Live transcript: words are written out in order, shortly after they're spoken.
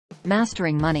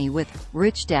Mastering Money with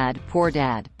Rich Dad, Poor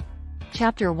Dad.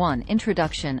 Chapter 1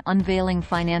 Introduction Unveiling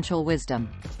Financial Wisdom.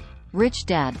 Rich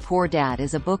Dad, Poor Dad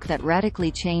is a book that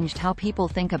radically changed how people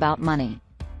think about money.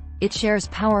 It shares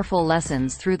powerful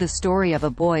lessons through the story of a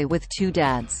boy with two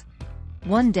dads.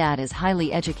 One dad is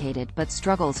highly educated but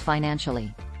struggles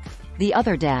financially. The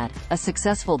other dad, a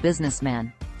successful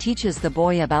businessman, teaches the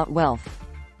boy about wealth.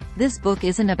 This book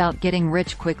isn't about getting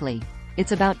rich quickly,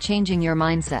 it's about changing your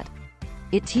mindset.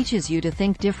 It teaches you to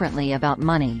think differently about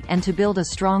money and to build a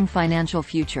strong financial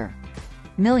future.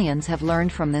 Millions have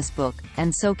learned from this book,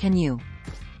 and so can you.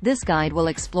 This guide will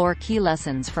explore key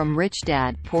lessons from Rich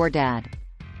Dad, Poor Dad.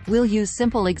 We'll use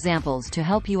simple examples to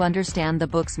help you understand the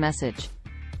book's message.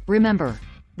 Remember,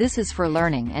 this is for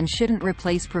learning and shouldn't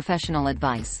replace professional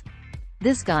advice.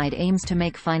 This guide aims to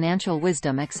make financial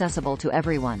wisdom accessible to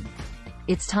everyone.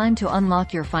 It's time to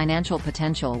unlock your financial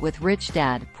potential with Rich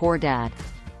Dad, Poor Dad.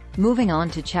 Moving on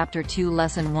to Chapter 2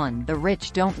 Lesson 1 The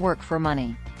Rich Don't Work for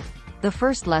Money. The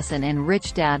first lesson in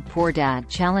Rich Dad, Poor Dad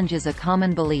challenges a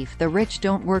common belief: the rich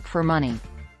don't work for money.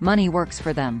 Money works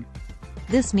for them.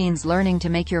 This means learning to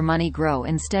make your money grow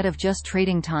instead of just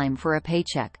trading time for a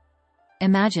paycheck.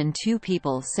 Imagine two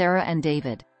people, Sarah and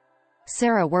David.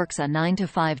 Sarah works a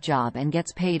 9-to-5 job and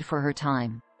gets paid for her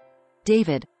time.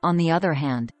 David, on the other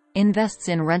hand, invests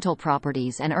in rental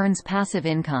properties and earns passive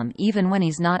income even when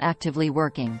he's not actively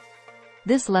working.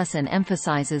 This lesson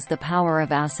emphasizes the power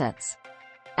of assets.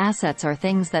 Assets are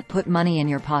things that put money in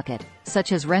your pocket,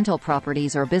 such as rental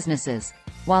properties or businesses,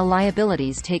 while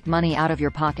liabilities take money out of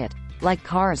your pocket, like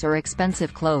cars or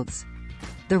expensive clothes.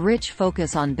 The rich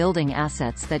focus on building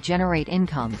assets that generate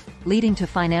income, leading to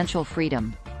financial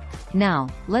freedom. Now,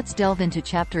 let's delve into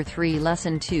Chapter 3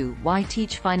 Lesson 2 Why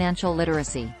Teach Financial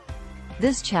Literacy.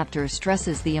 This chapter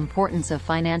stresses the importance of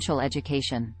financial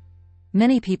education.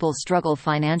 Many people struggle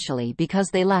financially because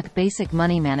they lack basic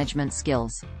money management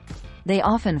skills. They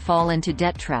often fall into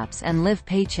debt traps and live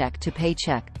paycheck to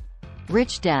paycheck.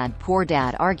 Rich Dad, Poor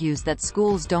Dad argues that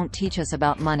schools don't teach us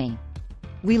about money.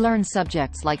 We learn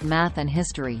subjects like math and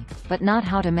history, but not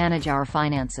how to manage our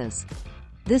finances.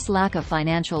 This lack of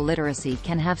financial literacy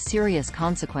can have serious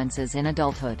consequences in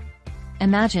adulthood.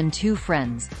 Imagine two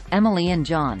friends, Emily and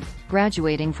John,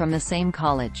 graduating from the same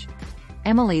college.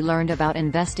 Emily learned about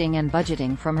investing and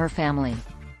budgeting from her family.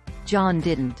 John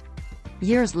didn't.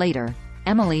 Years later,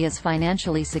 Emily is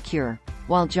financially secure,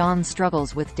 while John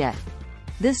struggles with debt.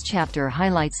 This chapter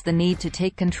highlights the need to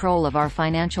take control of our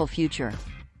financial future.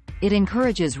 It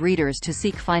encourages readers to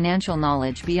seek financial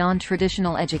knowledge beyond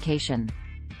traditional education.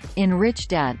 In Rich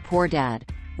Dad, Poor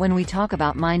Dad, when we talk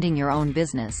about minding your own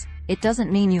business, it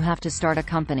doesn't mean you have to start a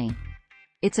company.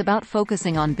 It's about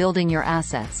focusing on building your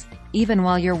assets, even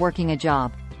while you're working a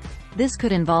job. This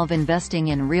could involve investing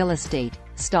in real estate,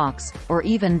 stocks, or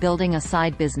even building a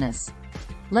side business.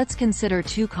 Let's consider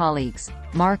two colleagues,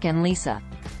 Mark and Lisa.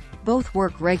 Both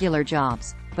work regular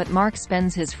jobs, but Mark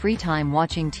spends his free time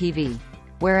watching TV,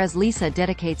 whereas Lisa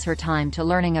dedicates her time to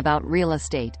learning about real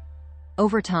estate.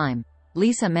 Over time,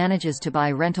 Lisa manages to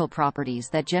buy rental properties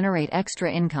that generate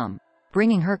extra income,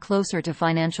 bringing her closer to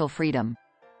financial freedom.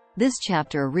 This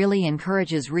chapter really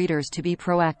encourages readers to be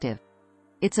proactive.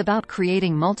 It's about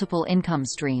creating multiple income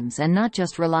streams and not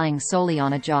just relying solely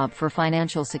on a job for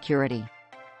financial security.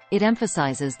 It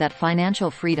emphasizes that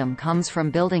financial freedom comes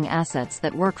from building assets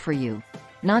that work for you,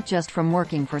 not just from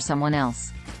working for someone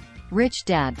else. Rich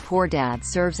Dad, Poor Dad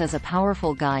serves as a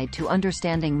powerful guide to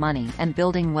understanding money and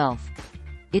building wealth.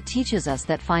 It teaches us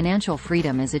that financial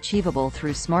freedom is achievable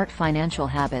through smart financial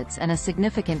habits and a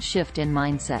significant shift in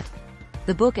mindset.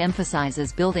 The book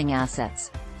emphasizes building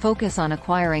assets, focus on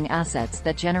acquiring assets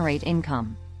that generate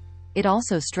income. It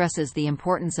also stresses the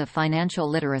importance of financial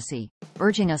literacy,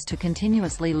 urging us to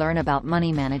continuously learn about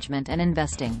money management and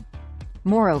investing.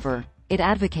 Moreover, it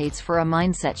advocates for a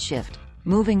mindset shift,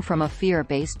 moving from a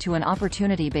fear-based to an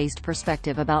opportunity-based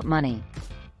perspective about money.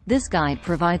 This guide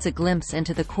provides a glimpse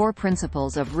into the core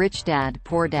principles of Rich Dad,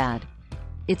 Poor Dad.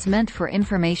 It's meant for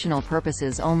informational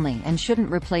purposes only and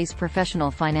shouldn't replace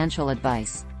professional financial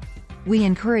advice. We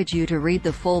encourage you to read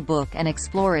the full book and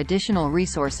explore additional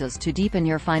resources to deepen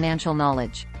your financial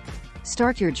knowledge.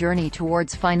 Start your journey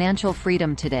towards financial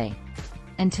freedom today.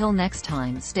 Until next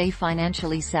time, stay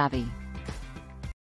financially savvy.